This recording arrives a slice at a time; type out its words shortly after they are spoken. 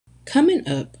Coming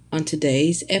up on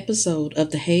today's episode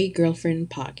of the Hey Girlfriend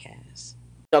podcast.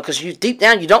 Because you deep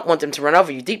down, you don't want them to run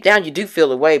over you. Deep down, you do feel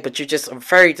the way, but you're just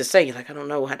afraid to say, you're like, I don't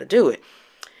know how to do it.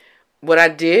 What I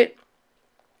did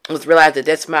was realize that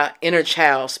that's my inner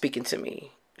child speaking to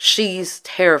me. She's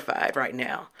terrified right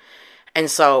now.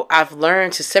 And so I've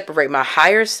learned to separate my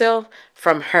higher self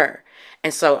from her.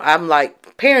 And so I'm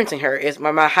like parenting her. It's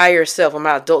my higher self or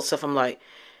my adult self. I'm like,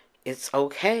 it's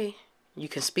okay. You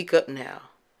can speak up now.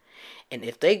 And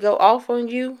if they go off on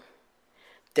you,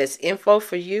 that's info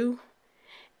for you.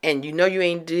 And you know you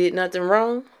ain't did nothing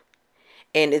wrong.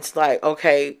 And it's like,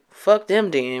 okay, fuck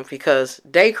them then. Because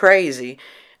they crazy.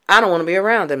 I don't want to be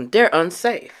around them. They're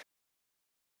unsafe.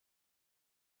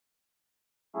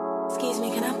 Excuse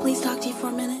me, can I please talk to you for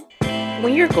a minute?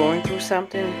 When you're going through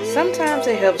something, sometimes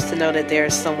it helps to know that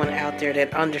there's someone out there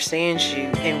that understands you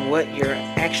and what you're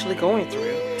actually going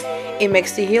through. It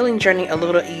makes the healing journey a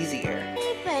little easier.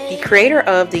 The creator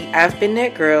of the I've Been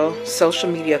That Girl social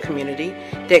media community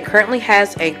that currently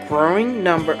has a growing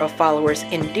number of followers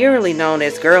and dearly known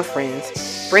as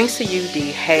girlfriends brings to you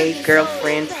the Hey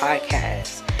Girlfriend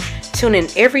podcast. Tune in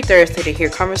every Thursday to hear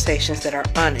conversations that are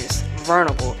honest,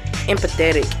 vulnerable,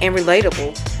 empathetic, and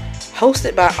relatable,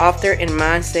 hosted by author and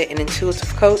mindset and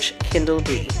intuitive coach Kendall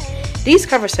D. These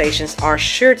conversations are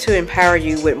sure to empower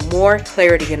you with more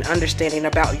clarity and understanding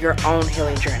about your own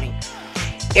healing journey.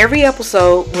 Every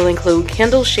episode will include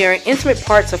Kendall sharing intimate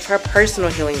parts of her personal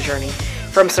healing journey,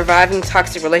 from surviving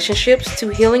toxic relationships to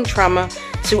healing trauma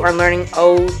to unlearning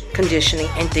old conditioning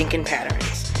and thinking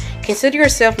patterns. Consider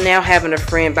yourself now having a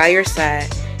friend by your side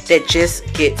that just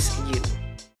gets you.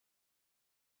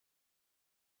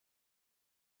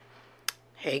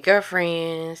 Hey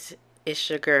girlfriends, it's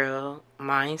your girl,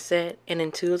 mindset and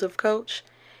intuitive coach,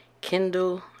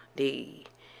 Kendall D.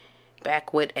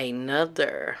 Back with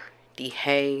another the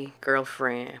Hey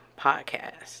Girlfriend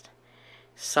podcast.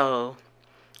 So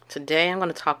today I'm going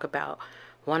to talk about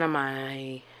one of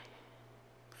my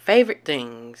favorite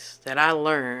things that I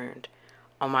learned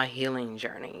on my healing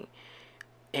journey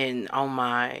and on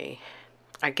my,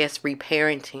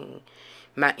 reparenting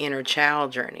my inner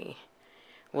child journey,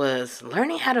 was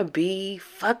learning how to be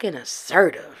fucking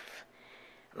assertive.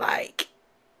 Like,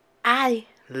 I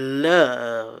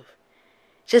love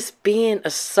just being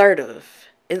assertive.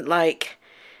 It's like,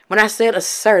 when I said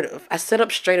assertive, I sat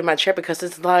up straight in my chair because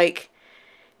it's like,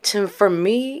 for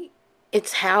me,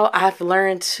 it's how I've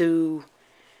learned to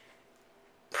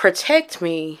protect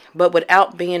me, but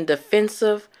without being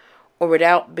defensive or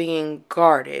without being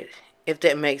guarded, if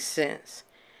that makes sense.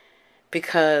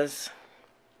 Because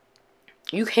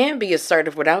you can be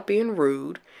assertive without being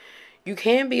rude. You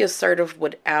can be assertive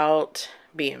without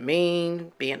being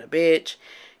mean, being a bitch.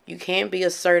 You can be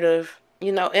assertive.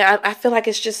 You know, and I feel like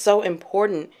it's just so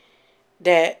important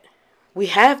that we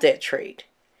have that trait.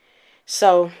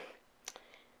 So,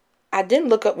 I didn't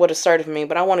look up what assertive means,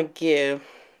 but I want to give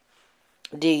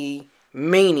the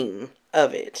meaning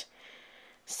of it.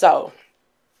 So,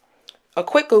 a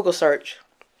quick Google search,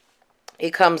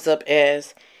 it comes up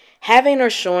as having or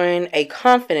showing a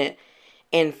confident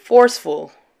and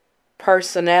forceful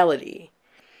personality.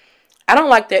 I don't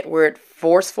like that word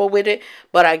forceful with it,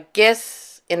 but I guess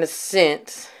in a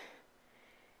sense,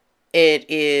 it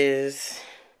is,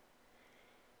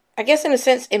 I guess in a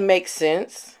sense, it makes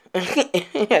sense.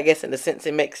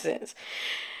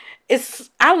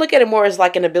 I look at it more as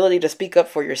like an ability to speak up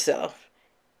for yourself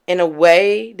in a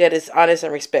way that is honest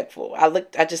and respectful.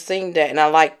 I just seen that and I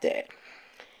like that.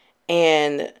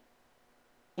 And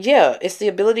yeah, it's the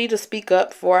ability to speak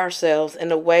up for ourselves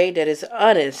in a way that is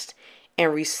honest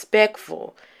and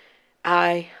respectful.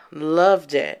 I love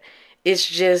that. It's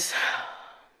just,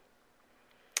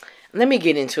 let me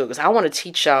get into it because I want to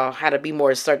teach y'all how to be more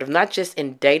assertive, not just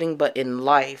in dating, but in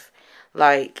life.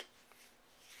 Like,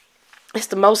 it's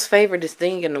the most favorite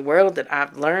thing in the world that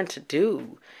I've learned to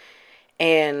do.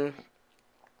 And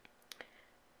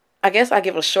I guess I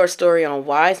give a short story on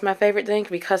why it's my favorite thing,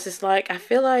 because it's like, I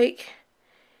feel like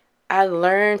I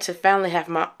learned to finally have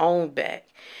my own back.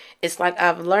 It's like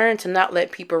I've learned to not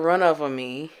let people run over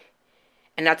me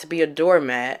and not to be a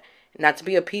doormat, not to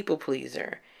be a people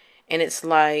pleaser. And it's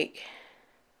like,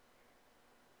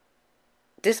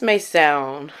 this may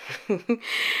sound a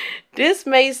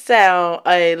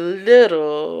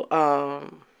little, I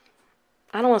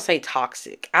don't want to say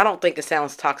toxic. I don't think it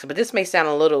sounds toxic, but this may sound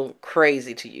a little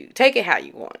crazy to you. Take it how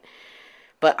you want.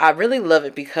 But I really love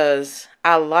it because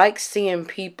I like seeing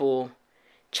people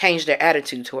change their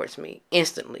attitude towards me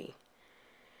instantly.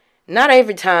 Not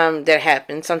every time that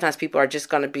happens. Sometimes people are just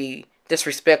going to be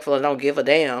disrespectful and don't give a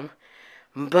damn.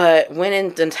 But when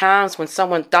in the times when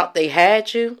someone thought they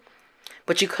had you,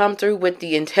 but you come through with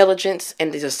the intelligence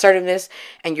and the assertiveness,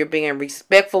 and you're being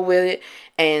respectful with it,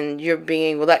 and you're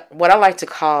being what I like to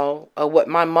call, what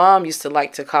my mom used to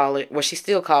like to call it, what she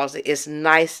still calls it, is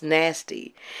nice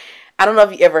nasty. I don't know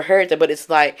if you ever heard that, but it's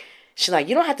like, she's like,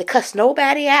 you don't have to cuss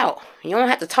nobody out. You don't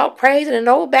have to talk crazy to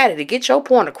nobody to get your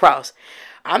point across.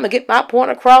 I'm going to get my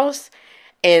point across,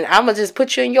 and I'm going to just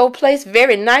put you in your place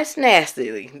very nice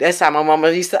nastily. That's how my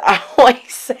mama used to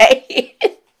always say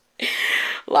it.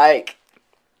 Like,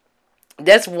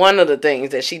 that's one of the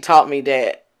things that she taught me,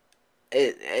 that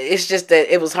it's just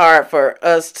that it was hard for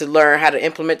us to learn how to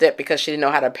implement that because she didn't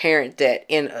know how to parent that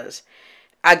in us.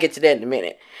 I'll get to that in a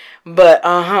minute. But,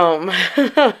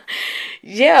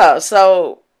 yeah,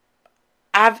 so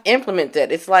I've implemented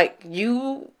that. It's like,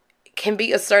 you can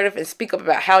be assertive and speak up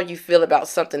about how you feel about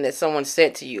something that someone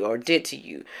said to you or did to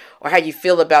you, or how you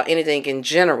feel about anything in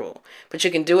general. But you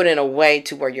can do it in a way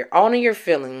to where you're owning your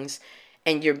feelings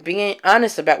and you're being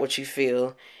honest about what you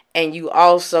feel, and you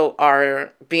also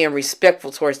are being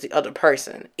respectful towards the other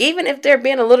person. Even if they're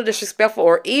being a little disrespectful,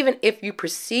 or even if you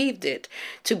perceived it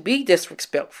to be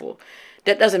disrespectful,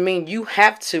 that doesn't mean you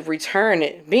have to return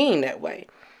it being that way.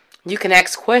 You can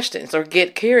ask questions or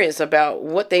get curious about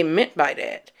what they meant by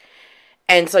that.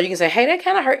 And so you can say, hey, that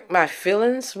kind of hurt my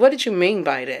feelings. What did you mean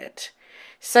by that?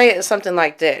 Say it something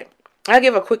like that. I'll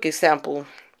give a quick example.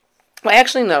 Well,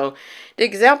 actually, no. The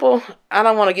example, I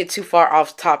don't want to get too far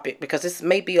off topic because this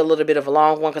may be a little bit of a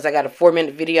long one, because I got a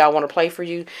 4-minute video I want to play for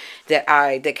you that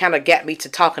kind of got me to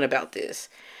talking about this.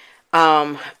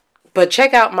 But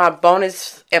check out my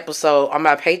bonus episode on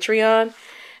my Patreon.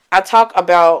 I talk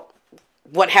about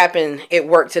what happened at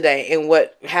work today and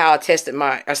how I tested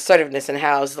my assertiveness, and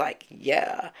how I was like,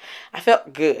 yeah, I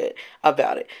felt good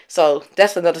about it. So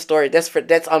that's another story.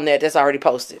 That's on there. That's already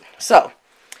posted. So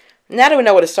now that we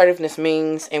know what assertiveness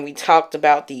means, and we talked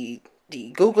about the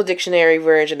Google Dictionary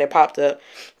version that popped up,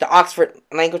 the Oxford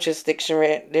Languages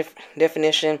Dictionary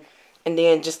definition, and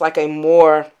then just like a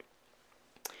more,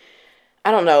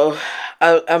 I don't know,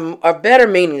 a better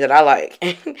meaning that I like.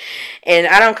 And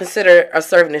I don't consider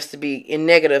assertiveness to be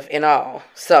negative in all.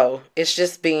 So it's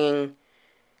just being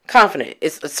confident.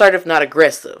 It's assertive, not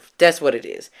aggressive. That's what it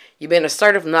is. You're being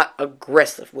assertive, not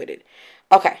aggressive with it.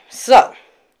 Okay, so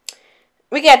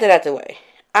we got that out the way.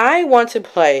 I want to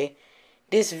play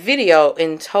this video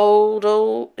in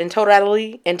totality.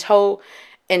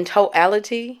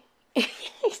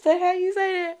 Is that how you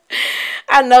say that?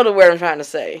 I know the word I'm trying to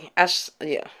say. I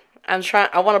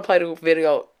want to play the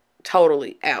video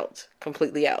completely out.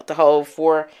 The whole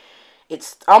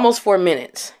it's almost 4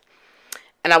 minutes.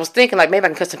 And I was thinking, like, maybe I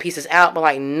can cut some pieces out, but,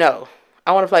 like, no.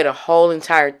 I want to play the whole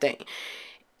entire thing.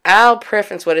 I'll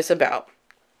preference what it's about.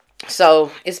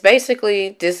 So, it's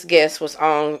basically, this guest was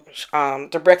on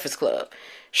The Breakfast Club,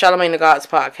 Charlamagne the God's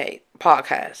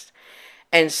podcast.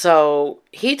 And so,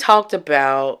 he talked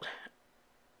about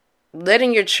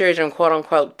letting your children, quote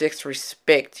unquote,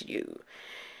 disrespect you,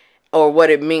 or what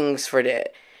it means for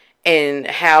that, and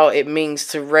how it means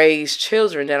to raise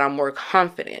children that are more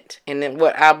confident. And then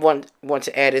what I want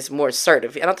to add is more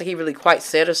assertive. I don't think he really quite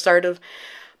said assertive,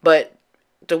 but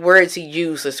the words he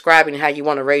used describing how you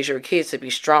want to raise your kids to be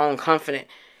strong, confident,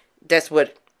 that's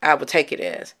what I would take it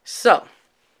as. So,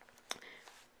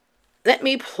 let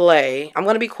me play. I'm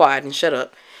going to be quiet and shut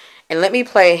up. And let me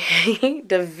play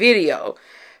the video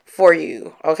for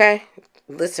you, okay?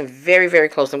 Listen very, very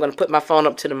close. I'm going to put my phone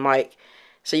up to the mic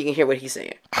so you can hear what he's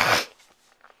saying.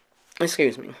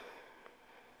 Excuse me.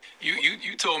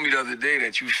 You told me the other day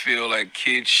that you feel like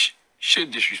kids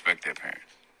should disrespect their parents.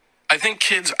 I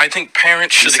think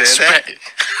parents should expect it.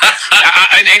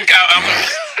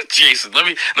 Jason, let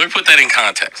me put that in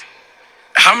context.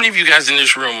 How many of you guys in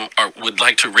this room would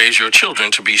like to raise your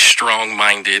children to be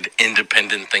strong-minded,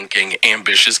 independent-thinking,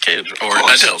 ambitious kids or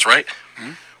adults, right?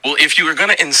 Mm-hmm. Well, if you are going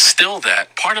to instill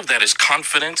that, part of that is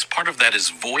confidence, part of that is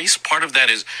voice, part of that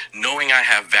is knowing I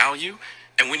have value.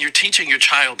 And when you're teaching your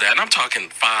child that, and I'm talking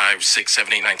 5, 6,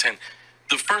 7, 8, 9, 10,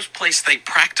 the first place they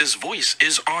practice voice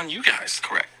is on you guys.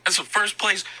 Correct. That's the first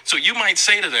place. So you might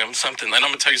say to them something, and I'm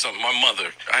going to tell you something. My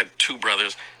mother, I had 2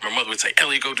 brothers. My mother would say,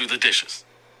 Ellie, go do the dishes.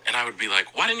 And I would be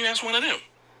like, why didn't you ask one of them?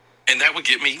 And that would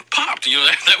get me popped. You know,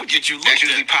 that would get you looked That's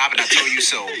usually popping. I told you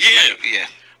so. Yeah.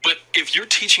 But if you're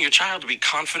teaching your child to be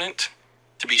confident,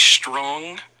 to be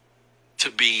strong,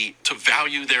 to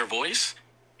value their voice,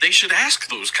 they should ask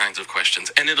those kinds of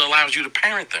questions, and it allows you to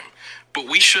parent them. But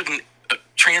we shouldn't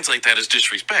translate that as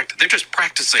disrespect. They're just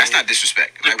practicing. That's not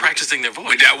disrespect. They're practicing their voice.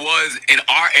 But that was in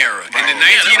our era. Bro, in the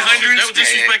 1900s, that was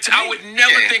disrespect to me. I would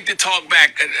never think to talk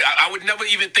back. I would never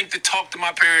even think to talk to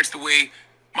my parents the way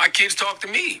my kids talk to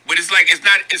me. But it's like, it's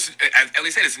not, it's, as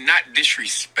Ellie said, it's not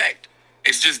disrespect.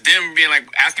 It's just them being like,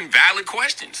 asking valid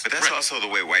questions. But that's also the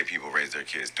way white people raise their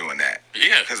kids, doing that.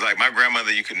 Yeah. Because, like, my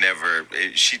grandmother, you could never,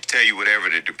 she'd tell you whatever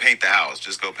to do. Paint the house.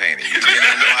 Just go paint it. You may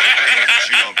not know how to paint it, but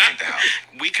you don't paint the house.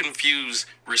 We confuse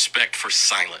respect for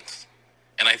silence.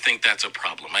 And I think that's a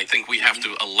problem. I think we have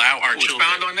to allow our children.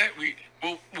 Expound on that?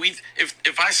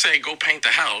 If I say, go paint the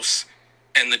house,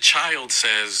 and the child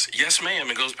says, yes, ma'am,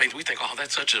 and goes paint, we think, oh,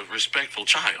 that's such a respectful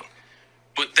child.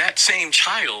 But that same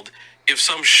child, if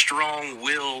some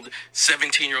strong-willed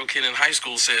 17-year-old kid in high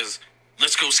school says,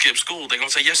 let's go skip school, they're going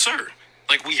to say, yes, sir.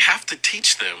 Like, we have to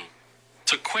teach them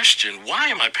to question, why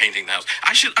am I painting the house?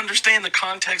 I should understand the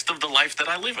context of the life that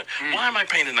I live in. Why am I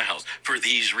painting the house? For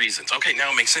these reasons. Okay,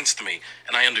 now it makes sense to me,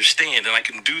 and I understand, and I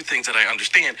can do things that I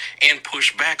understand and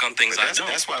push back on things I don't.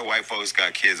 That's why white folks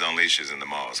got kids on leashes in the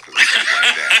malls, because it's stuff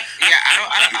like that. Yeah,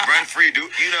 I don't. Run free, do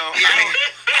you know? Yeah,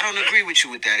 I don't agree with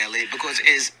you with that, Elliot, because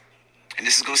and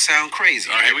this is gonna sound crazy.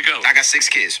 All right, here we go. I got 6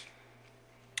 kids,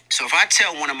 so if I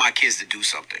tell one of my kids to do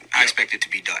something, I expect it to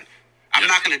be done. I'm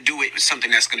not going to do it with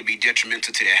something that's going to be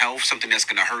detrimental to their health, something that's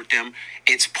going to hurt them.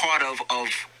 It's part of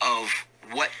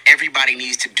what everybody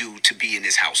needs to do to be in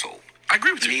this household. I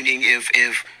agree with you. Meaning, if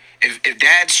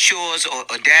dad's chores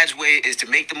or dad's way is to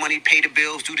make the money, pay the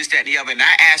bills, do this, that, and the other, and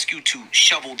I ask you to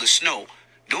shovel the snow,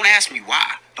 don't ask me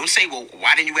why. Don't say, well,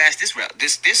 why didn't you ask this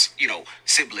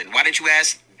sibling? Why didn't you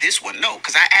ask this one? No,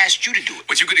 because I asked you to do it.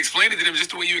 But you could explain it to them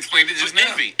just the way you explained it just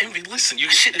now. Envy, listen, you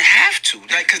I shouldn't have to,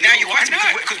 like, because now you're watching.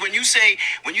 Because when you say,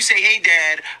 hey,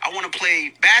 Dad, I want to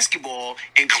play basketball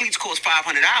and cleats cost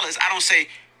 $500, I don't say,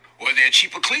 well, they're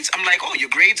cheaper cleats. I'm like, oh, your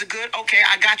grades are good. Okay,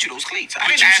 I got you those cleats. I But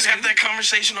didn't you ask should have you. that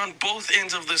conversation on both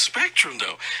ends of the spectrum,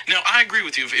 though. Now, I agree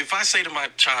with you. If I say to my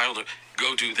child,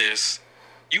 go do this,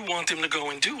 you want them to go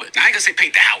and do it. Now, I ain't gonna say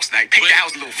paint the house. Like, paint the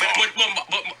house a little far.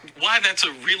 But why that's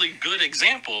a really good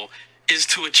example is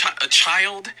to a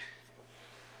child,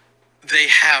 they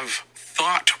have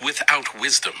thought without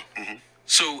wisdom. Mm-hmm.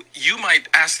 So you might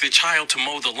ask the child to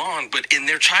mow the lawn, but in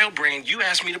their child brain, you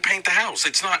asked me to paint the house.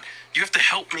 It's not, you have to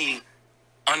help me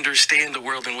understand the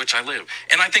world in which I live.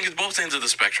 And I think it's both ends of the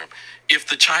spectrum. If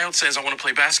the child says, I want to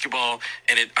play basketball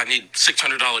and I need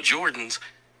 $600 Jordans,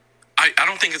 I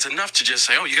don't think it's enough to just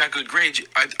say, oh, you got good grades.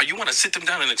 You want to sit them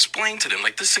down and explain to them,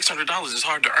 like, this $600 is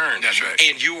hard to earn. That's right.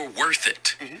 And you're worth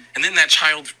it. Mm-hmm. And then that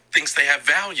child thinks they have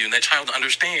value, and that child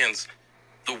understands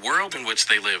the world in which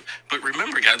they live. But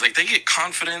remember, guys, like, they get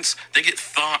confidence, they get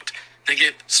thought, they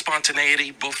get spontaneity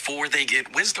before they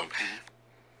get wisdom. Mm-hmm.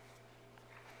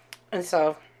 And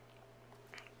so,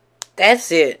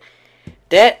 that's it.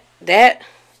 That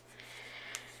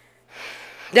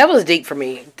was deep for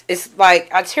me. It's like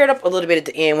I teared up a little bit at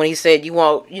the end when he said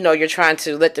you're trying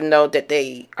to let them know that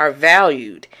they are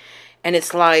valued. And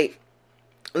it's like,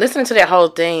 listening to that whole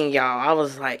thing, y'all, I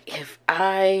was like, if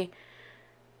I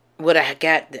would have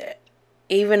got that,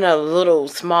 even a little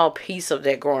small piece of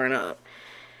that growing up,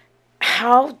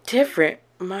 how different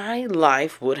my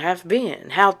life would have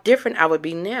been. How different I would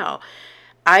be now.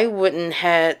 I wouldn't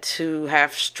had to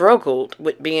have struggled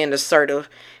with being assertive,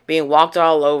 being walked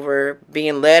all over,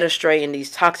 being led astray in these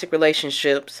toxic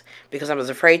relationships because I was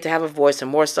afraid to have a voice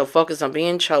and more so focused on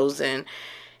being chosen.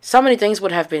 So many things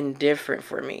would have been different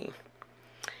for me.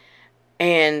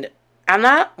 And I'm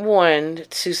not one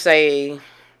to say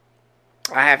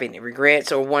I have any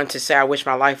regrets or one to say I wish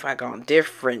my life had gone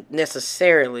different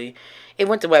necessarily. It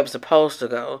went the way it was supposed to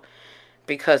go.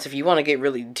 Because if you want to get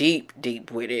really deep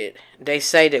with it, they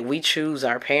say that we choose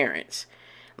our parents.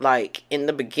 Like, in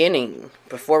the beginning,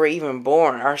 before we're even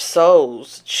born, our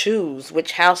souls choose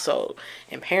which household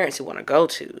and parents we want to go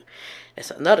to.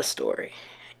 That's another story.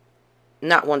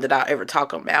 Not one that I'll ever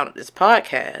talk about in this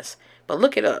podcast. But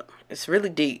look it up. It's really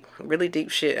deep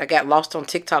shit. I got lost on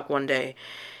TikTok one day,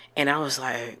 and I was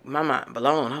like, my mind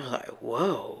blown. I was like,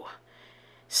 whoa.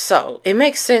 So, it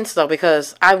makes sense, though,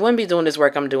 because I wouldn't be doing this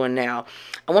work I'm doing now.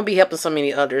 I wouldn't be helping so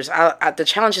many others. The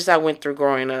challenges I went through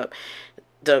growing up,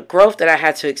 the growth that I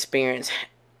had to experience,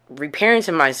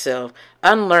 reparenting myself,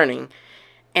 unlearning,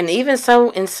 and even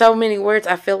so, in so many words,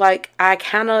 I feel like I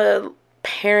kind of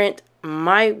parent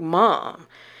my mom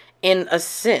in a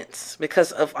sense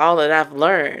because of all that I've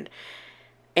learned.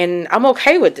 And I'm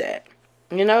okay with that.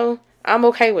 I'm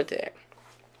okay with that.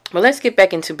 But let's get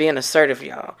back into being assertive,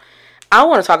 y'all. I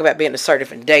want to talk about being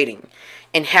assertive in dating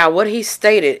and how what he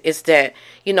stated is that,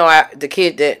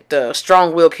 the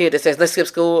strong-willed kid that says, let's skip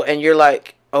school, and you're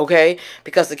like, okay,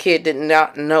 because the kid did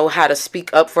not know how to speak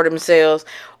up for themselves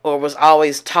or was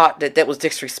always taught that was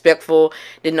disrespectful,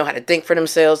 didn't know how to think for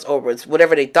themselves, or was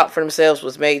whatever they thought for themselves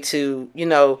was made to,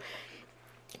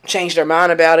 change their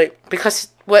mind about it. Because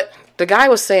what the guy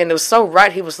was saying, it was so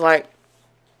right. He was like,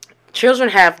 children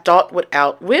have thought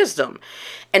without wisdom.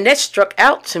 And that stuck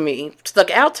out to me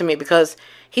because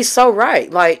he's so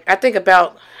right. Like, I think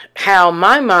about how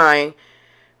my mind,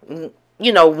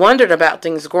 wondered about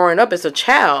things growing up as a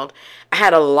child. I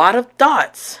had a lot of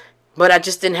thoughts, but I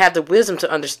just didn't have the wisdom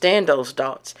to understand those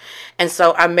thoughts. And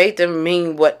so I made them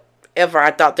mean whatever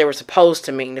I thought they were supposed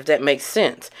to mean, if that makes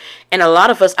sense. And a lot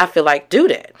of us, I feel like, do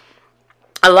that.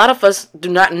 A lot of us do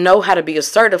not know how to be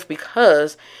assertive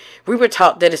because we were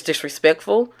taught that it's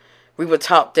disrespectful. We were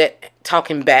taught that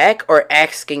talking back or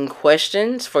asking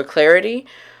questions for clarity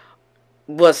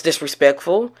was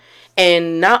disrespectful.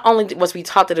 And not only was we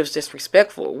taught that it was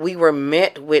disrespectful, we were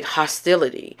met with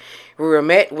hostility. We were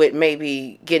met with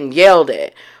maybe getting yelled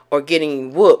at or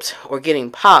getting whooped or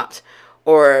getting popped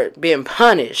or being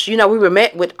punished. We were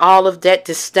met with all of that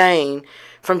disdain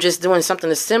from just doing something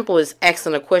as simple as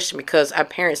asking a question because our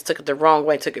parents took it the wrong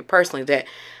way, took it personally that,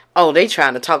 oh, they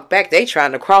trying to talk back. They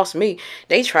trying to cross me.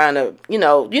 They trying to,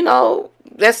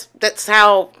 that's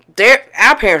how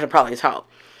our parents are probably taught.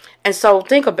 And so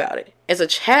think about it. As a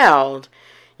child,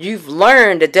 you've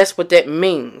learned that that's what that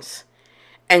means.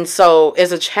 And so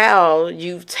as a child,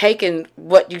 you've taken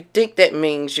what you think that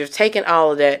means. You've taken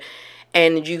all of that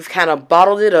and you've kind of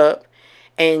bottled it up.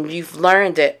 And you've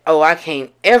learned that, oh, I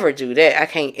can't ever do that. I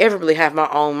can't ever really have my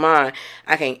own mind.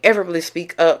 I can't ever really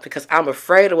speak up because I'm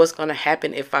afraid of what's going to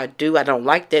happen if I do. I don't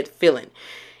like that feeling.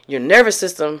 Your nervous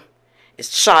system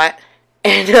is shot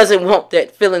and doesn't want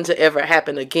that feeling to ever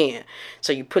happen again.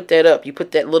 So you put that up. You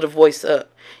put that little voice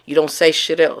up. You don't say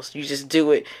shit else. You just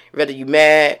do it. Whether you're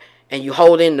mad and you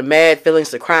hold in the mad feelings,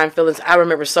 the crying feelings. I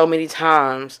remember so many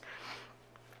times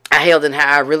I held in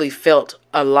how I really felt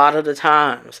a lot of the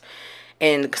times.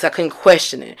 And because I couldn't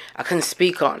question it. I couldn't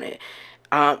speak on it.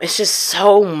 It's just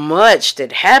so much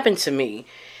that happened to me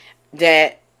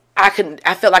that I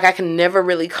felt like I could never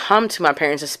really come to my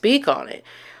parents and speak on it.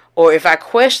 Or if I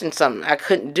questioned something, I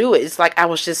couldn't do it. It's like I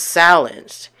was just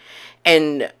silenced.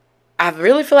 And I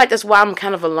really feel like that's why I'm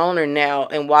kind of a loner now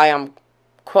and why I'm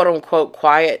quote unquote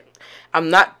quiet. I'm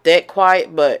not that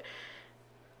quiet, but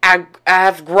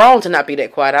I've grown to not be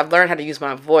that quiet. I've learned how to use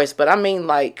my voice, but I mean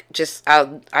like just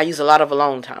I use a lot of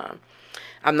alone time.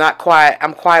 I'm not quiet.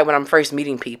 I'm quiet when I'm first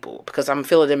meeting people because I'm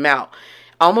feeling them out.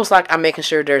 Almost like I'm making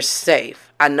sure they're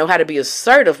safe. I know how to be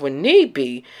assertive when need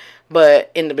be, but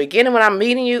in the beginning when I'm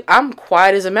meeting you, I'm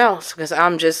quiet as a mouse because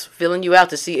I'm just feeling you out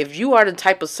to see if you are the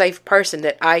type of safe person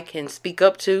that I can speak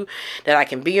up to, that I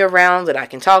can be around, that I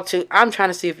can talk to. I'm trying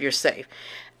to see if you're safe.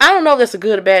 I don't know if that's a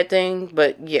good or bad thing,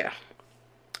 but yeah.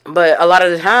 But a lot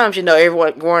of the times,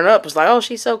 everyone growing up was like, oh,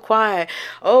 she's so quiet.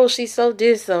 Oh, she's so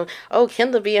this. Oh,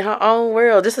 Kendall be in her own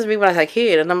world. This is me when I was a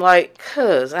kid. And I'm like,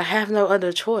 cuz I have no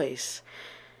other choice.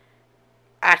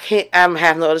 I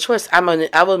have no other choice.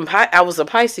 I was a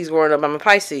Pisces growing up. I'm a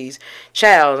Pisces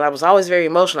child. I was always very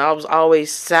emotional. I was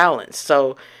always silenced.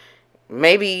 So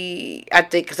maybe I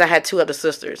think because I had two other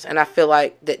sisters. And I feel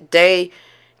like that they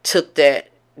took that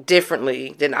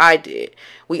differently than I did.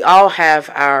 We all have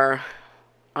our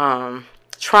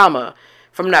trauma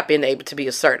from not being able to be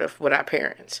assertive with our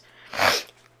parents.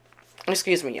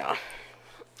 Excuse me,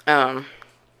 y'all.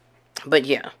 But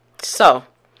yeah. So,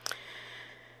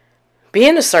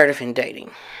 being assertive in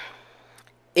dating.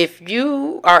 If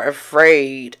you are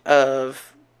afraid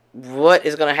of what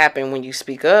is going to happen when you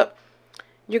speak up,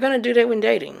 you're going to do that when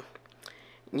dating.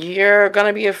 You're going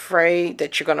to be afraid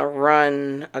that you're going to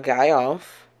run a guy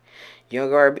off. You're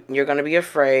going to be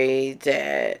afraid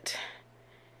that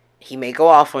he may go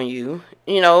off on you.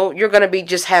 You're going to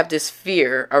just have this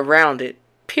fear around it,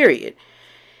 period,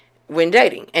 when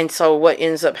dating. And so what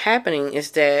ends up happening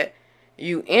is that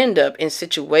you end up in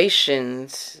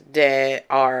situations that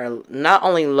are not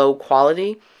only low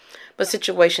quality, but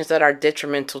situations that are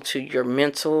detrimental to your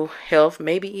mental health,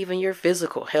 maybe even your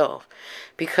physical health,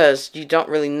 because you don't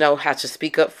really know how to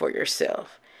speak up for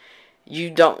yourself. You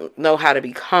don't know how to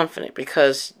be confident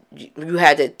because you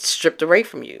had that stripped away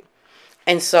from you.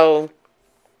 And so,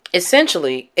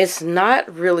 essentially, it's not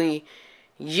really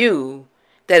you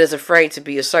that is afraid to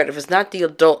be assertive. It's not the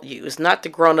adult you. It's not the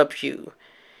grown-up you.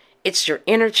 It's your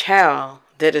inner child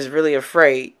that is really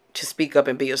afraid to speak up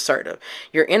and be assertive.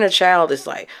 Your inner child is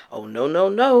like, oh,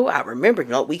 no. I remember,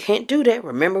 no, we can't do that.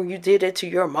 Remember you did it to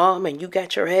your mom and you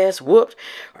got your ass whooped.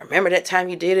 Remember that time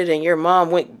you did it and your mom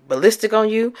went ballistic on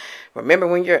you. Remember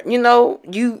when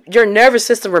your nervous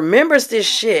system remembers this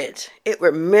shit. It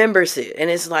remembers it. And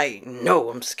it's like, no,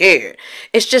 I'm scared.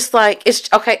 It's just like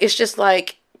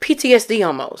PTSD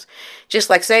almost. Just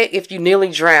like say if you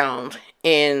nearly drowned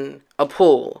in a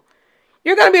pool.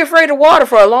 you're going to be afraid of water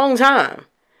for a long time.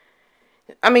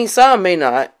 I mean, some may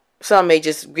not. Some may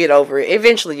just get over it.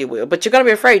 Eventually you will. But you're going to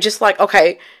be afraid. Just like,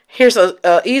 okay, here's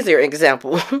a easier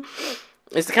example.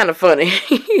 It's kind of funny.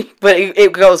 But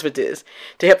it goes with this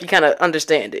to help you kind of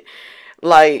understand it.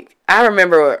 Like, I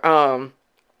remember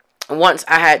once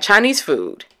I had Chinese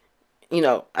food. You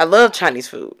know, I love Chinese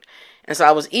food. And so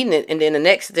I was eating it, and then the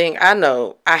next thing I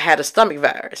know, I had a stomach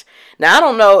virus. Now, I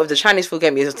don't know if the Chinese food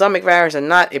gave me a stomach virus or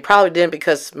not. It probably didn't,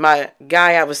 because my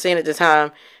guy I was seeing at the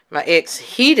time, my ex,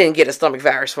 he didn't get a stomach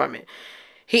virus from it.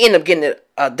 He ended up getting it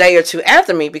a day or two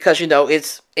after me, because, you know,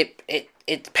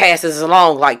 it passes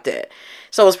along like that.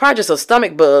 So it was probably just a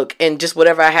stomach bug, and just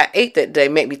whatever I had ate that day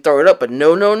made me throw it up. But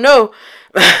no.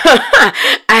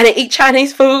 I didn't eat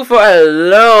Chinese food for a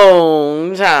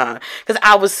long time because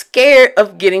I was scared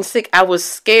of getting sick. I was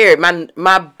scared.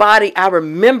 My body, I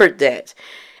remembered that.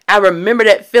 I remember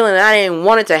that feeling, and I didn't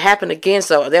want it to happen again.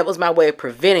 So that was my way of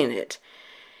preventing it.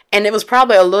 And it was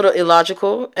probably a little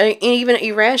illogical and even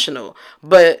irrational.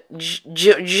 But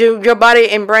your body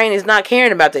and brain is not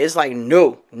caring about that. It's like,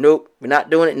 nope, we're not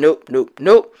doing it.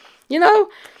 Nope. You know?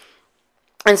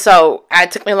 And so it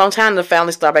took me a long time to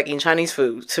finally start back eating Chinese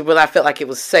food to where I felt like it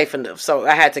was safe enough. So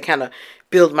I had to kind of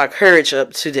build my courage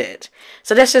up to that.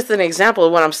 So that's just an example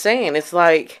of what I'm saying. It's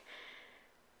like,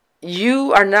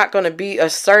 you are not going to be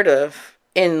assertive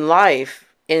in life,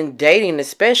 in dating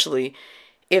especially,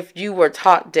 if you were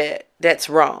taught that that's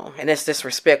wrong and that's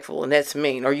disrespectful and that's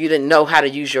mean, or you didn't know how to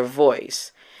use your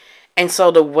voice. And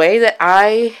so the way that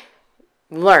I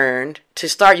learned to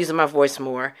start using my voice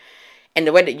more, and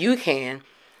the way that you can,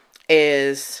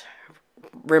 is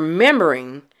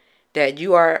remembering that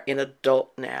you are an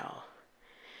adult now.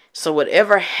 So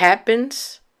whatever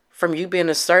happens from you being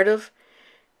assertive,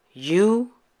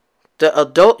 you, the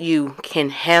adult you, can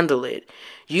handle it.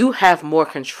 You have more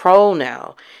control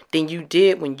now than you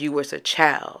did when you was a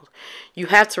child. You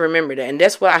have to remember that. And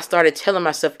that's what I started telling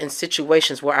myself in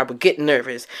situations where I would get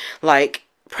nervous. Like,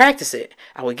 practice it.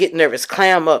 I would get nervous,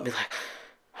 clam up, be like,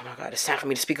 oh my God, it's time for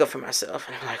me to speak up for myself.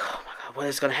 And I'm like, oh my God, what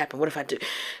is going to happen? What if I do?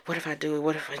 What if I do?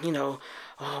 What if I, you know,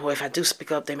 oh, if I do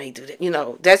speak up, they may do that. You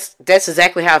know, that's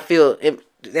exactly how I feel.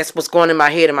 That's what's going in my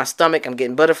head and my stomach. I'm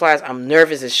getting butterflies. I'm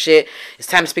nervous as shit. It's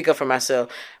time to speak up for myself.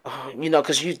 Oh, you know,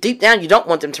 because you deep down, you don't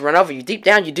want them to run over you. Deep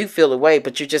down, you do feel the way,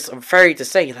 but you're just afraid to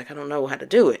say. You're like, I don't know how to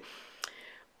do it.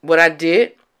 What I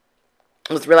did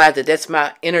was realize that that's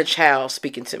my inner child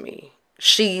speaking to me.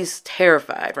 She's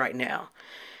terrified right now.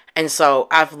 And so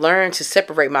I've learned to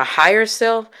separate my higher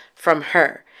self from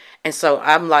her. And so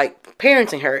I'm like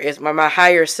parenting her. It's my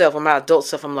higher self or my adult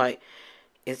self. I'm like,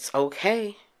 it's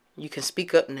okay. You can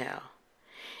speak up now.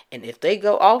 And if they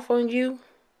go off on you,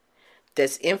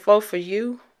 that's info for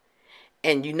you.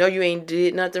 And you know you ain't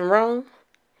did nothing wrong.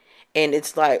 And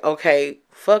it's like, okay,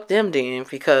 fuck them then,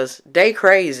 because they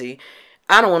crazy.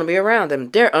 I don't want to be around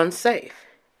them. They're unsafe.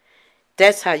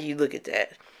 That's how you look at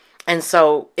that. And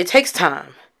so it takes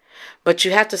time. But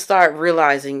you have to start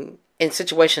realizing in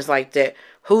situations like that,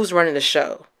 who's running the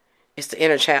show? It's the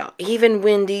inner child. Even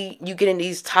when you get in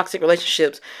these toxic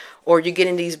relationships, or you get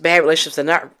in these bad relationships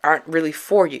that aren't really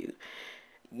for you,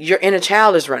 your inner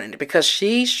child is running it, because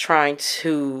she's trying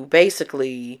to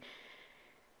basically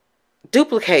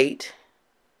duplicate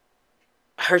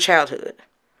her childhood.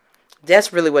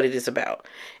 That's really what it is about.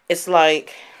 It's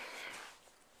like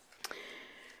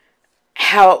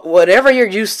how whatever you're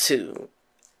used to,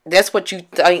 that's what you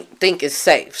think is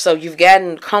safe. So you've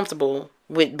gotten comfortable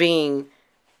with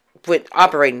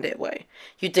operating that way.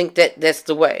 You think that that's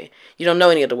the way. You don't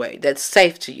know any other way. That's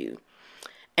safe to you.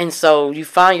 And so you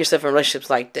find yourself in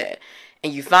relationships like that.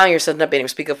 And you find yourself not being able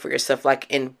to speak up for yourself. Like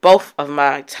in both of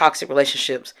my toxic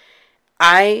relationships,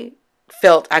 I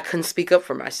felt I couldn't speak up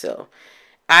for myself.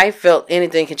 I felt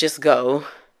anything could just go.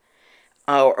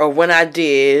 Or when I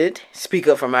did speak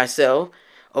up for myself,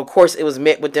 of course, it was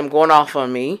met with them going off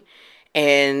on me.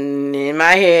 And in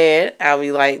my head, I'll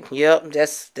be like, yep,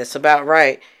 that's about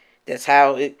right. That's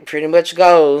how it pretty much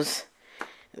goes.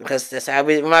 Because that's how I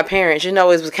was with my parents. You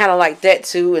know, it was kind of like that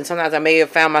too. And sometimes I may have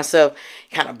found myself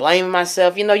kind of blaming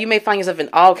myself. You know, you may find yourself in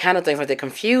all kind of things like that,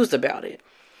 confused about it.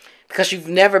 Because you've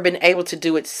never been able to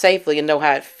do it safely and know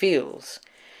how it feels.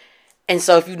 And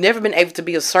so if you've never been able to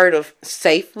be assertive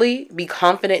safely, be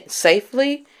confident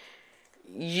safely,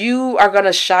 you are going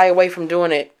to shy away from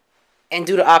doing it and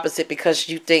do the opposite because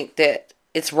you think that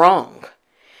it's wrong.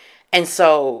 And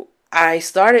so I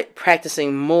started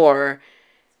practicing more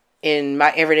in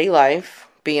my everyday life,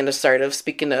 being assertive,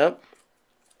 speaking up,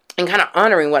 and kind of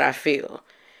honoring what I feel.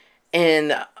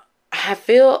 And I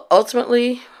feel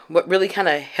ultimately what really kind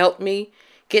of helped me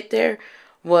get there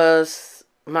was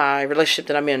my relationship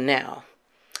that I'm in now,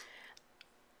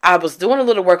 I was doing a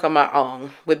little work on my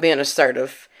own with being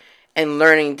assertive and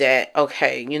learning that,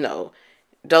 okay,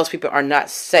 those people are not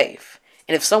safe.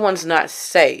 And if someone's not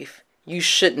safe, you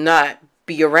should not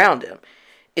be around them.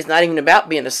 It's not even about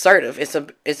being assertive.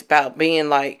 It's about being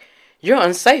like, you're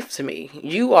unsafe to me.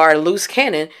 You are a loose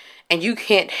cannon and you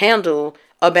can't handle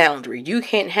a boundary. You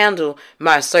can't handle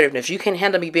my assertiveness. You can't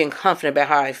handle me being confident about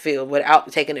how I feel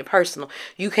without taking it personal.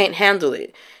 You can't handle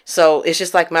it. So it's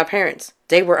just like my parents.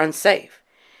 They were unsafe.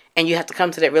 And you have to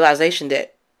come to that realization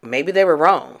that maybe they were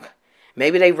wrong.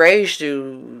 Maybe they raised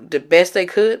you the best they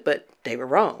could, but they were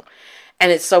wrong.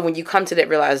 And it's so when you come to that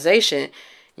realization,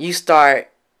 you start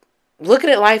looking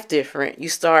at life different. You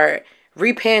start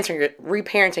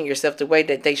reparenting yourself the way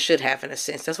that they should have, in a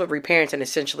sense. That's what reparenting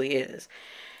essentially is.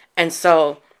 And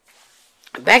so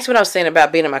back to what I was saying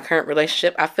about being in my current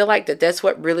relationship, I feel like that's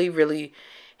what really, really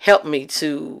helped me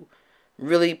to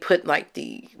really put like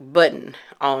the button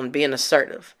on being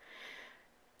assertive.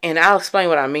 And I'll explain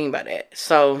what I mean by that.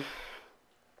 So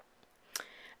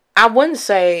I wouldn't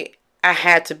say I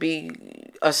had to be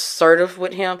assertive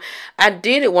with him. I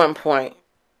did at one point.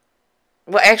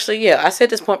 Well, actually, yeah, I said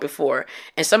this point before,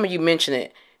 and some of you mentioned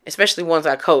it, especially ones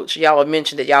I coach. Y'all have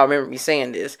mentioned that y'all remember me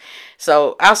saying this.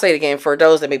 So I'll say it again for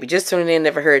those that may be just tuning in,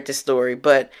 never heard this story.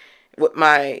 But with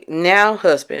my now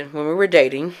husband, when we were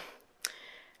dating,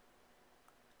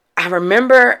 I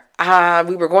remember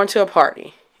we were going to a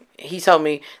party. He told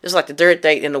me this was like the third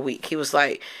date in a week. He was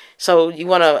like, so you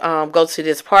want to go to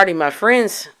this party? My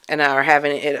friends and I are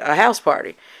having it at a house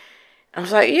party. I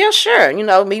was like, yeah, sure.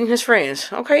 Meeting his friends.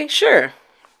 Okay, sure.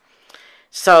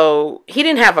 So he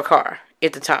didn't have a car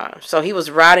at the time. So he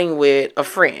was riding with a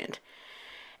friend.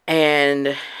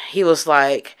 And he was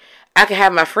like, I can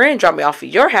have my friend drop me off at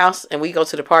your house and we go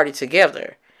to the party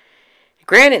together.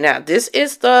 Granted, now, this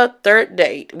is the third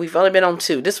date. We've only been on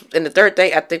 2. In the third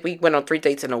date, I think we went on 3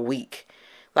 dates in a week.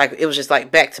 Like, it was just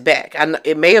like back to back.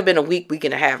 It may have been a week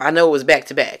and a half. I know it was back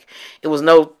to back. It was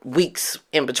no weeks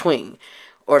in between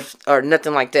or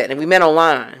nothing like that. And we met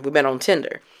online. We met on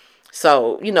Tinder.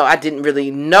 So, I didn't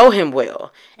really know him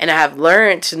well. And I have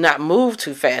learned to not move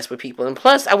too fast with people. And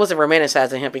plus, I wasn't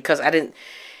romanticizing him because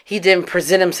he didn't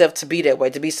present himself to be that way,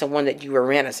 to be someone that you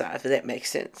romanticize, if that makes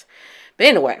sense. But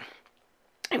anyway,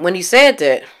 when he said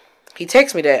that, he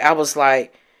texted me that, I was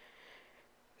like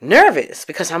nervous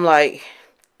because I'm like,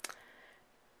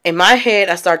 in my head,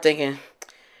 I start thinking,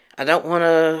 I don't want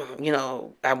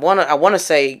to, I want to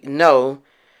say no,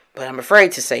 but I'm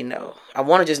afraid to say no. I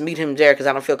want to just meet him there because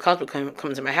I don't feel comfortable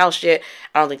coming to my house yet.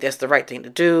 I don't think that's the right thing to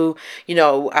do.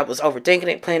 I was overthinking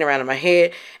it, playing around in my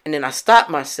head. And then I stopped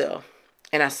myself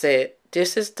and I said,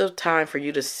 this is the time for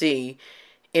you to see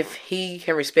if he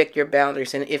can respect your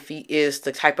boundaries and if he is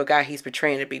the type of guy he's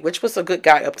portraying to be, which was a good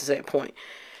guy up to that point.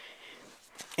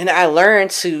 And I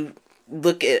learned to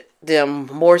look at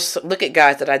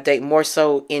guys that I date more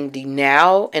so in the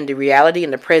now and the reality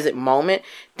in the present moment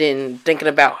than thinking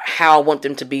about how I want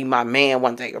them to be my man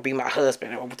one day or be my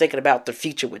husband or thinking about the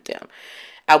future with them.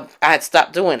 I had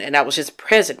stopped doing it and I was just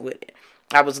present with it.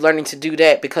 I was learning to do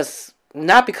that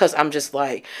not because I'm just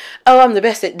like, oh, I'm the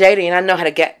best at dating and I know how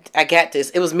to I got this.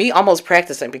 It was me almost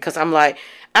practicing because I'm like,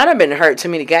 I done been hurt too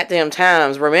many goddamn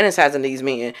times romanticizing these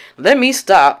men. Let me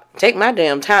stop, take my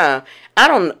damn time.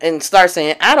 And start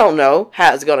saying, I don't know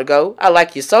how it's going to go. I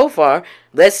like you so far.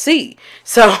 Let's see.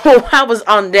 So I was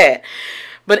on that.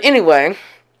 But anyway,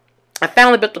 I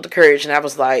finally built up the courage and I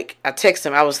texted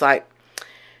him. I was like,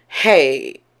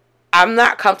 hey, I'm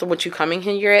not comfortable with you coming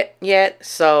here yet,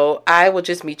 so I will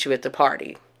just meet you at the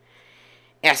party.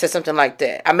 And I said something like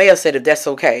that. I may have said if that's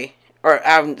okay, or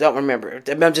I don't remember.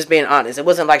 I'm just being honest. It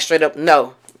wasn't like straight up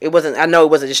no. It wasn't. I know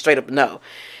it wasn't just straight up no.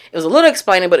 It was a little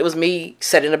explaining, but it was me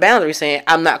setting a boundary, saying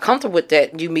I'm not comfortable with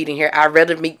that. You meeting here. I'd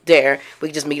rather meet there. We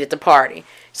can just meet at the party.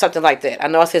 Something like that. I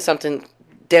know I said something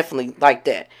definitely like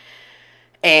that,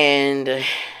 and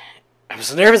I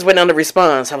was nervous waiting on the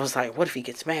response. I was like, what if he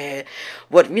gets mad?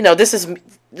 Do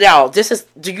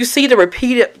you see the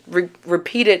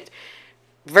repeated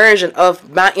version of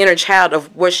my inner child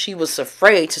of where she was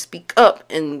afraid to speak up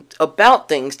and about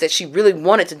things that she really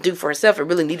wanted to do for herself and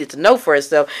really needed to know for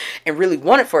herself and really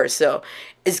wanted for herself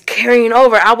is carrying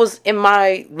over. I was in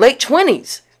my late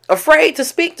 20s. Afraid to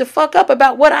speak the fuck up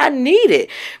about what I needed,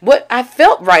 what I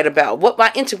felt right about, what my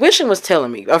intuition was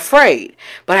telling me. Afraid.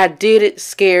 But I did it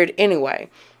scared anyway.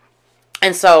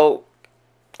 And so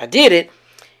I did it.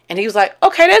 And he was like,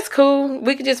 okay, that's cool.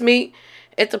 We could just meet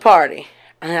at the party.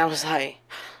 And I was like,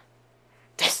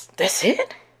 that's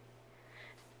it?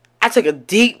 I took a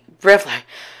deep breath like,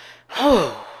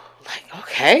 oh, like,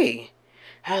 okay.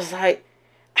 I was like,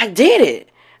 I did it.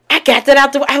 I got that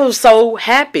out the way. I was so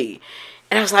happy.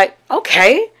 And I was like,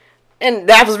 okay. And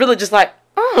that was really just like,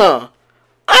 that's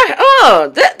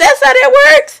how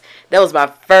that works. That was my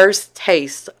first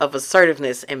taste of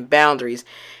assertiveness and boundaries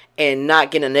and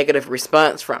not getting a negative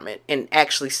response from it and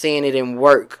actually seeing it in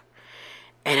work.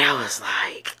 And I was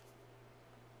like,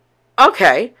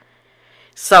 okay.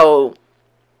 So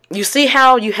you see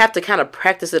how you have to kind of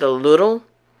practice it a little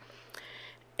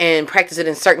and practice it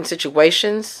in certain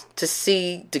situations to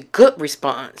see the good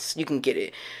response you can get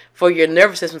it. For your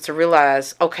nervous system to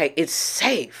realize, okay, it's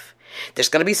safe. There's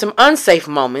going to be some unsafe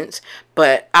moments,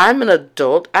 but I'm an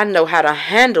adult. I know how to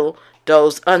handle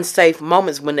those unsafe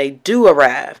moments when they do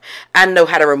arrive. I know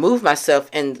how to remove myself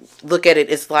and look at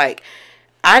it. It's like,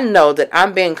 I know that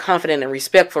I'm being confident and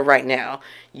respectful right now.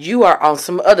 You are on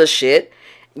some other shit.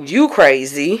 You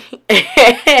crazy.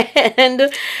 and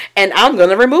I'm going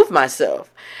to remove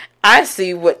myself. I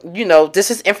see what,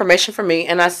 this is information for me,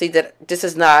 and I see that this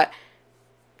is not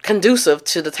conducive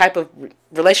to the type of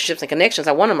relationships and connections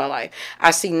I want in my life. I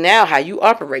see now how you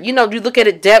operate. You look at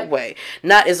it that way,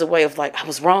 not as a way of like, I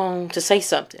was wrong to say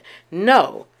something.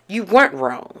 No, you weren't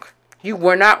wrong. You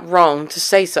were not wrong to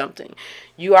say something.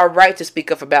 You are right to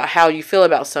speak up about how you feel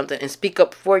about something and speak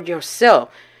up for yourself.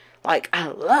 Like, I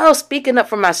love speaking up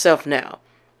for myself now.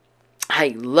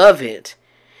 I love it.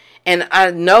 And I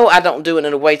know I don't do it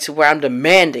in a way to where I'm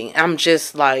demanding. I'm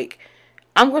just like,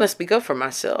 I'm going to speak up for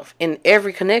myself in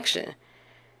every connection.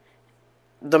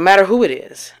 No matter who it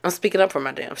is. I'm speaking up for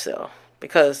my damn self.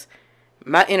 Because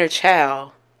my inner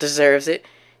child deserves it.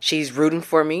 She's rooting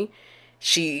for me.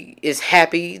 She is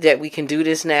happy that we can do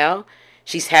this now.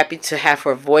 She's happy to have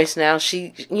her voice now.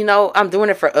 I'm doing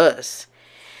it for us.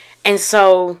 And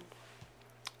so,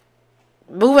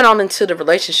 moving on into the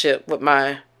relationship with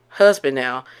my husband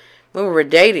now. When we were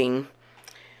dating,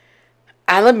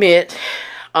 I'll admit,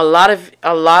 a lot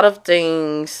of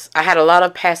things, I had a lot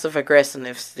of passive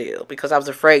aggressiveness still because I was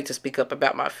afraid to speak up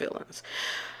about my feelings.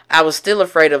 I was still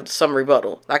afraid of some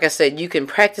rebuttal. Like I said, you can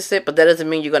practice it, but that doesn't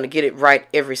mean you're going to get it right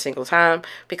every single time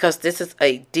because this is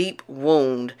a deep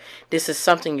wound. This is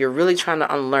something you're really trying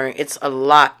to unlearn. It's a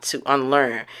lot to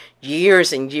unlearn.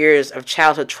 Years and years of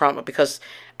childhood trauma because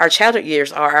our childhood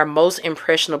years are our most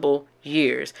impressionable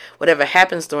years. Whatever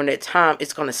happens during that time,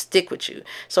 it's going to stick with you.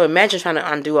 So imagine trying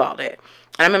to undo all that.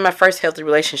 And I'm in my first healthy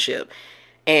relationship.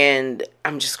 And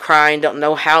I'm just crying, don't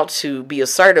know how to be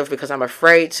assertive because I'm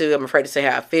afraid to. I'm afraid to say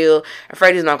how I feel. I'm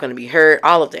afraid it's not going to be heard.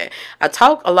 All of that. I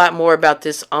talk a lot more about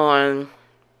this on,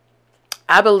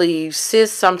 I believe,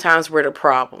 Sis Sometimes We're the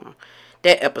Problem.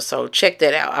 That episode. Check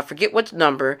that out. I forget what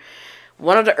number.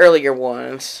 One of the earlier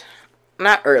ones.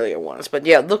 Not earlier ones, but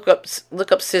yeah, look up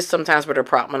Sis Sometimes We're the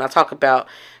Problem. And I talk about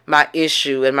my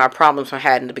issue and my problems I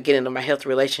had in the beginning of my healthy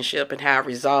relationship and how I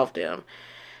resolved them.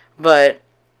 But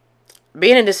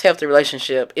being in this healthy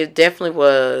relationship, it definitely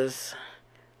was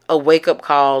a wake-up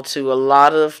call to a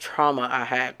lot of trauma I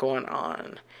had going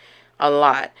on. A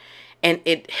lot. And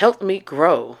it helped me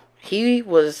grow. He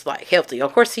was like healthy.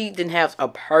 Of course, he didn't have a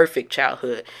perfect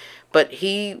childhood, but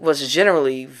he was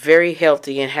generally very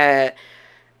healthy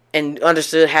and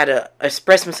understood how to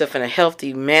express himself in a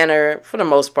healthy manner for the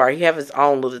most part. He had his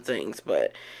own little things,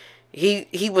 but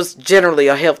he was generally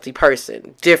a healthy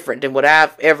person, different than what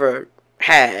I've ever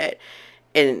had,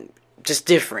 and just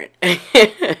different.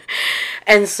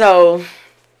 And so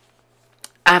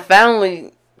I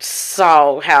finally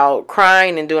saw how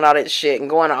crying and doing all that shit and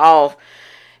going off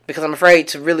because I'm afraid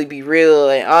to really be real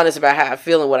and honest about how I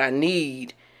feel and what I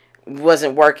need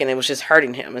wasn't working. It was just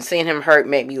hurting him, and seeing him hurt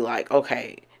made me like,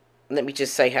 okay, let me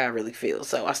just say how I really feel.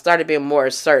 So I started being more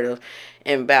assertive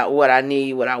about what I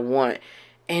need, what I want.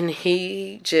 And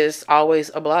he just always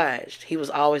obliged. He was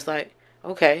always like,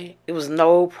 okay, it was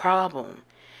no problem.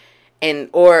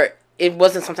 Or it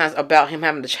wasn't sometimes about him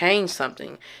having to change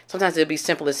something. Sometimes it'd be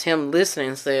simple as him listening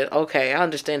and said, okay, I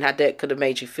understand how that could have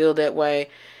made you feel that way.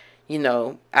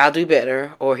 I'll do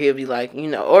better. Or he'll be like,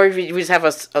 or if we just have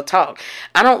a talk.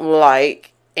 I don't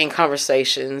like in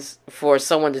conversations for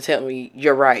someone to tell me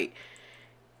you're right.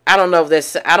 I don't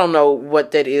know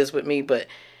what that is with me, but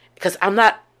because I'm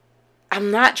not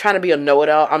trying to be a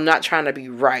know-it-all. I'm not trying to be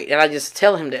right. And I just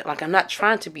tell him that, like, I'm not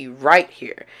trying to be right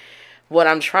here. What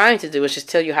I'm trying to do is just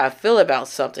tell you how I feel about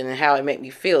something and how it made me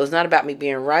feel. It's not about me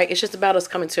being right. It's just about us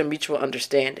coming to a mutual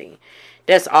understanding.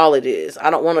 That's all it is. I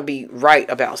don't want to be right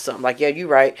about something. Like, yeah, you're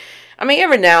right. I mean,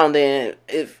 every now and then,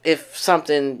 if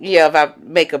I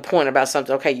make a point about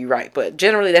something, okay, you're right. But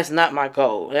generally, that's not my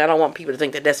goal. And I don't want people to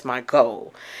think that that's my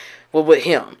goal. Well, with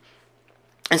him.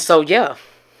 And so, yeah,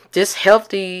 this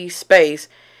healthy space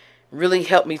really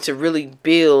helped me to really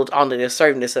build on the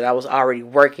assertiveness that I was already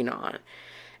working on.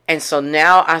 And so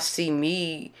now I see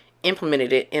me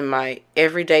implemented it in my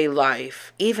everyday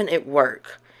life, even at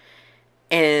work.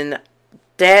 And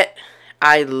that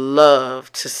I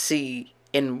love to see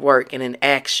in work and in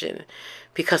action,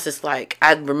 because it's like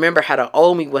I remember how the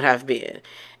old me would have been,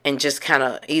 and just kind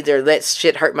of either let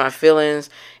shit hurt my feelings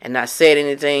and not said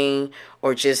anything,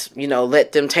 or just,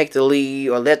 let them take the lead,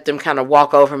 or let them kind of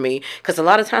walk over me. Because a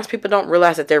lot of times people don't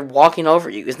realize that they're walking over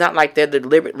you. It's not like they're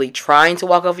deliberately trying to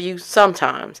walk over you.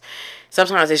 Sometimes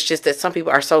it's just that some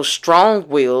people are so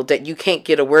strong-willed that you can't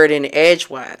get a word in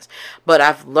edgewise. But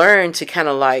I've learned to kind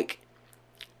of like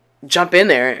jump in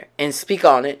there and speak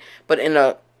on it, but in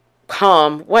a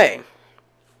calm way.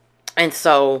 And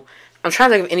so I'm trying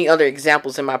to think of any other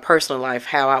examples in my personal life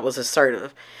how I was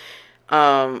assertive.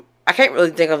 I can't really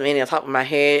think of any on top of my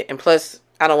head, and plus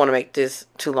I don't want to make this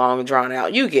too long and drawn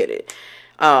out. You get it.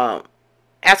 I'll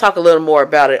talk a little more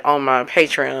about it on my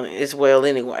Patreon as well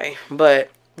anyway.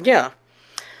 But yeah,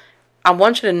 I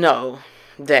want you to know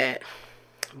that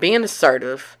being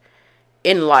assertive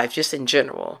in life, just in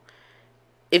general,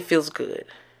 it feels good.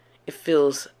 It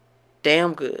feels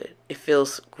damn good. It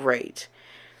feels great.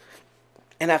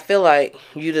 And I feel like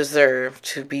you deserve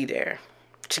to be there,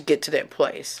 to get to that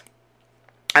place.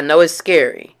 I know it's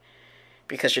scary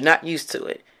because you're not used to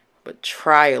it, but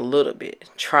try a little bit.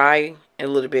 Try a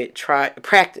little bit.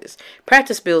 Practice.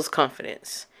 Practice builds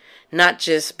confidence. Not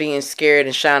just being scared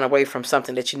and shying away from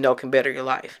something that you know can better your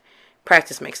life.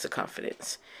 Practice makes the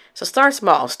confidence. So start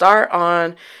small. Start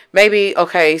on maybe,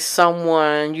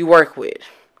 someone you work with.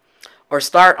 Or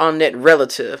start on that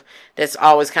relative that's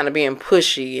always kind of being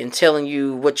pushy and telling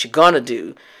you what you're going to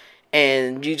do.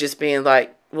 And you just being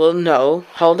like, well, no,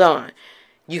 hold on.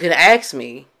 You can ask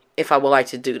me if I would like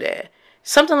to do that.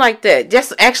 Something like that.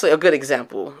 That's actually a good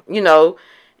example.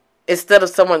 Instead of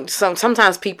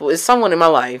sometimes people, it's someone in my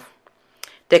life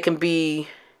that can be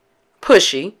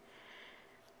pushy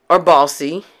or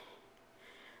bossy.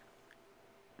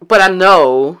 But I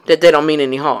know that they don't mean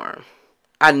any harm.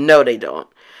 I know they don't.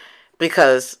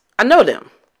 Because I know them.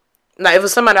 Now, if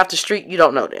it's somebody off the street, you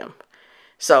don't know them.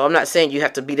 So I'm not saying you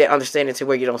have to be that understanding to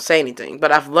where you don't say anything.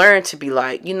 But I've learned to be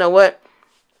like, you know what?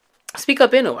 Speak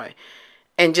up anyway.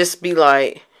 And just be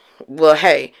like, well,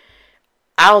 hey,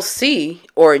 I'll see,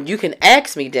 or you can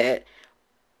ask me that.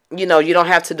 You don't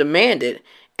have to demand it.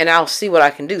 And I'll see what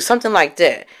I can do. Something like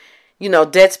that.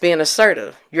 That's being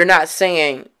assertive. You're not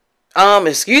saying,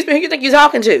 excuse me, who you think you're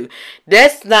talking to?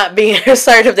 That's not being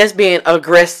assertive. That's being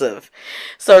aggressive.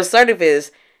 So assertive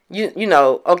is,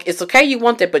 okay, it's okay you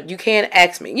want that, but you can't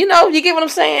ask me. You get what I'm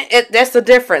saying? That's the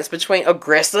difference between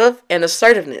aggressive and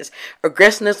assertiveness.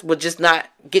 Aggressiveness will just not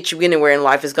get you anywhere in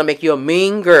life. It's going to make you a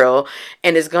mean girl,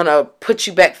 and it's going to put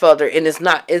you back further, and it's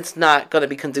not going to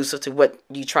be conducive to what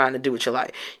you're trying to do with your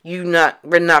life. We're not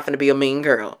going to be a mean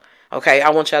girl. Okay, I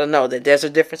want y'all to know that there's a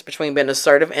difference between being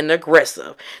assertive and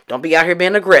aggressive. Don't be out here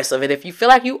being aggressive. And if you feel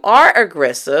like you are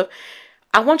aggressive,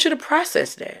 I want you to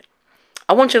process that.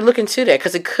 I want you to look into that,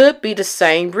 because it could be the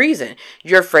same reason.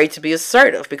 You're afraid to be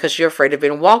assertive because you're afraid of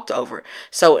being walked over.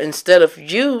 So instead of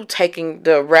you taking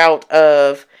the route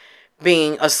of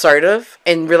being assertive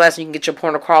and realizing you can get your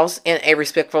point across in a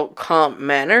respectful, calm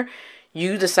manner,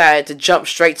 you decide to jump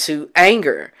straight to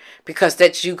anger, because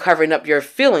that's you covering up your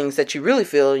feelings that you really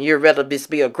feel, and you're rather just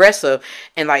be aggressive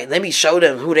and like, let me show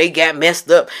them who they got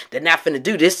messed up. They're not finna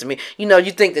do this to me.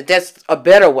 You think that that's a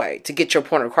better way to get your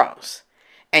point across.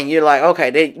 And you're like,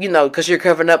 okay, because you're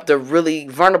covering up the really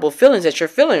vulnerable feelings that you're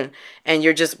feeling, and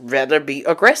you're just rather be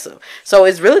aggressive. So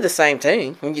it's really the same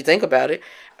thing when you think about it.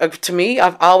 To me,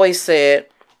 I've always said,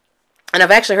 and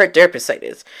I've actually heard therapists say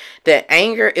this, that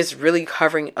anger is really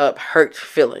covering up hurt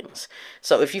feelings.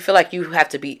 So if you feel like you have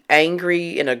to be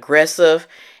angry and aggressive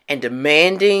and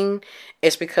demanding,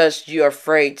 it's because you're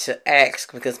afraid to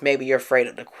ask, because maybe you're afraid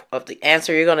of the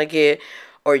answer you're going to get,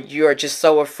 or you're just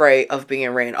so afraid of being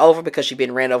ran over because you've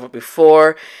been ran over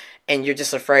before, and you're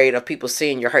just afraid of people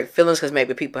seeing your hurt feelings because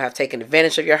maybe people have taken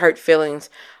advantage of your hurt feelings.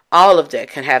 All of that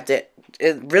can have that.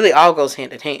 It really all goes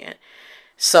hand in hand.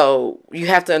 So you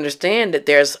have to understand that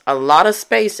there's a lot of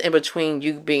space in between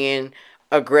you being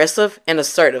aggressive and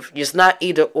assertive. It's not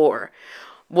either or.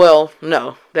 Well,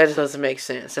 no, that doesn't make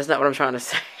sense. That's not what I'm trying to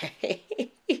say.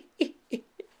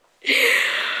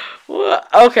 Well,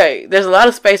 okay, there's a lot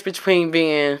of space between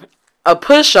being a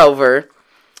pushover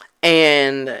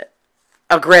and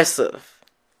aggressive.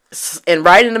 And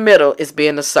right in the middle is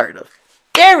being assertive.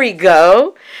 There we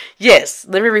go. Yes,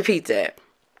 let me repeat that.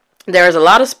 There is a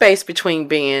lot of space between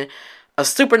being a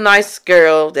super nice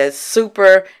girl that's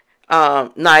super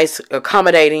nice,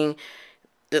 accommodating,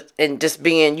 and just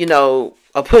being,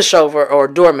 a pushover or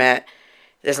a doormat.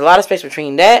 There's a lot of space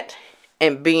between that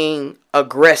and being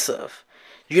aggressive.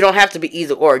 You don't have to be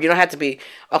either or. You don't have to be,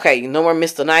 okay, no more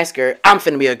Mr. Nice Girl. I'm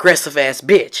finna be aggressive ass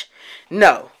bitch.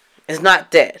 No, it's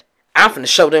not that. I'm finna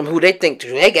show them who they think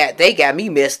they got me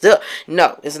messed up.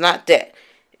 No, it's not that.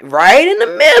 Right in the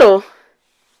middle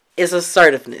is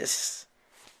assertiveness.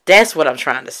 That's what I'm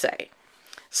trying to say.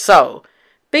 So,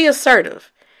 be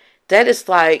assertive. That is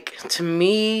like, to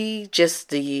me, just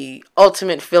the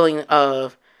ultimate feeling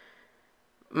of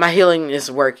my healing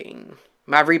is working.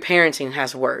 My reparenting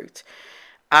has worked.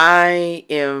 I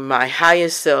am my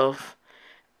highest self.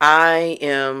 I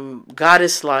am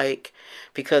goddess-like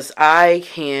because I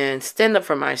can stand up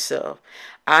for myself.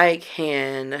 I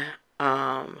can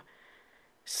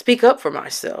speak up for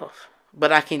myself.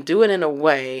 But I can do it in a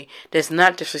way that's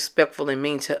not disrespectful and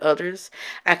mean to others.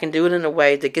 I can do it in a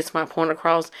way that gets my point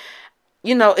across.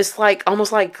 It's like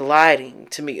almost like gliding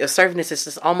to me. Assertiveness is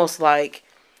just almost like,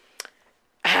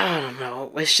 I don't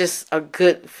know. It's just a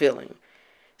good feeling.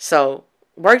 So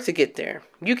work to get there.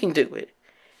 You can do it.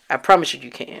 I promise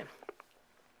you can.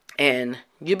 And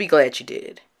you'll be glad you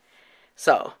did.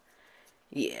 So,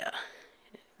 yeah.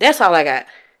 That's all I got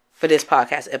for this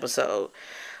podcast episode.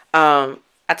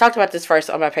 I talked about this first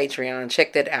on my Patreon.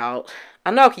 Check that out.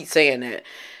 I know I keep saying that.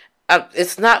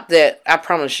 It's not that, I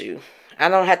promise you. I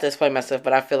don't have to explain myself,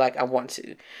 but I feel like I want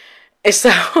to. And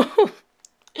so,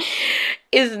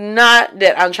 it's not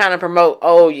that I'm trying to promote,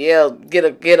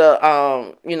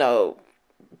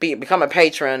 become a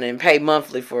patron and pay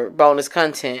monthly for bonus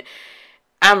content.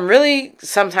 I'm really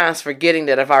sometimes forgetting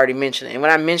that I've already mentioned it. And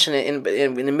when I mention it, in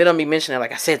the middle of me mentioning it,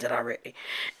 like I said that already.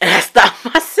 And I stop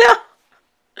myself.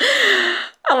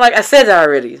 I'm like, I said that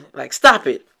already. Like, stop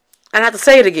it. And I have to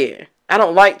say it again. I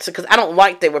don't like to, because I don't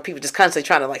like that where people just constantly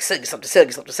trying to like say something.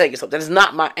 That is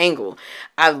not my angle.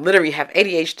 I literally have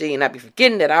ADHD and I be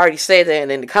forgetting that I already said that, and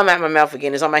then to come out my mouth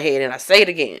again, it's on my head and I say it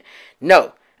again.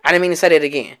 No, I didn't mean to say that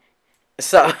again.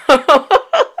 So,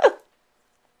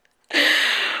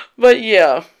 but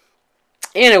yeah.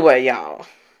 Anyway, y'all.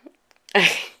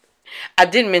 I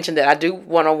didn't mention that I do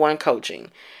one-on-one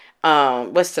coaching.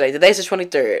 What's today? Today's the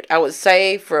 23rd. I would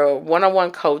say for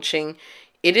one-on-one coaching,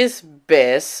 it is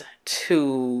best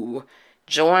to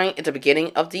join at the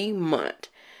beginning of the month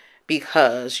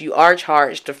because you are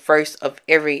charged the first of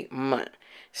every month,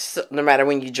 so, no matter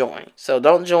when you join. So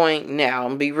don't join now. I'm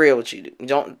gonna be real with you.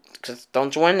 Don't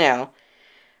join now.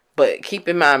 But keep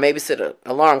in mind, maybe set an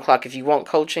alarm clock if you want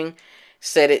coaching.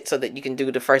 Set it so that you can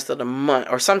do the first of the month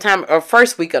or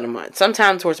first week of the month,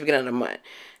 sometime towards the beginning of the month,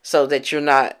 so that you're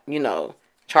not,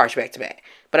 charged back to back.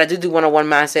 But I do one-on-one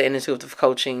mindset and intuitive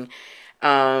coaching.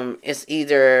 It's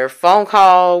either phone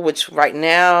call, which right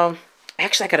now,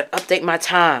 actually I gotta update my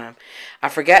time. I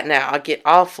forgot now. I'll get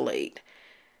off late.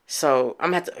 So I'm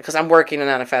gonna have to, because I'm working a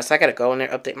 9 to 5, so I gotta go in there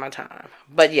update my time.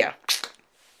 But yeah.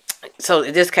 So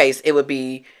in this case, it would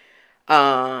be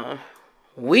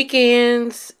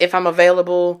weekends if I'm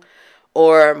available,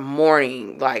 or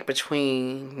morning, like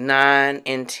between 9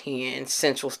 and 10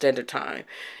 Central Standard Time,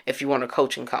 if you want a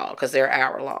coaching call, because they're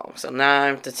hour long. So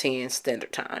 9 to 10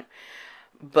 Standard Time.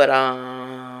 But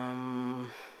and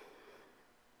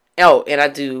I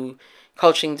do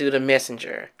coaching through the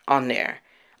Messenger on there,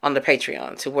 on the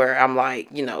Patreon, to where I'm like,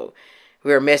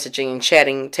 we're messaging,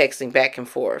 chatting, texting back and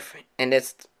forth, and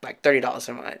that's like $30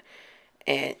 a month.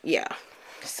 And yeah,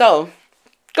 so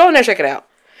go in there, check it out.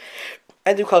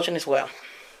 I do coaching as well.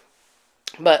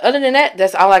 But other than that,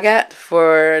 that's all I got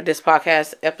for this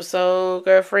podcast episode,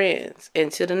 girlfriends.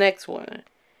 Until the next one.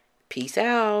 Peace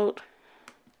out.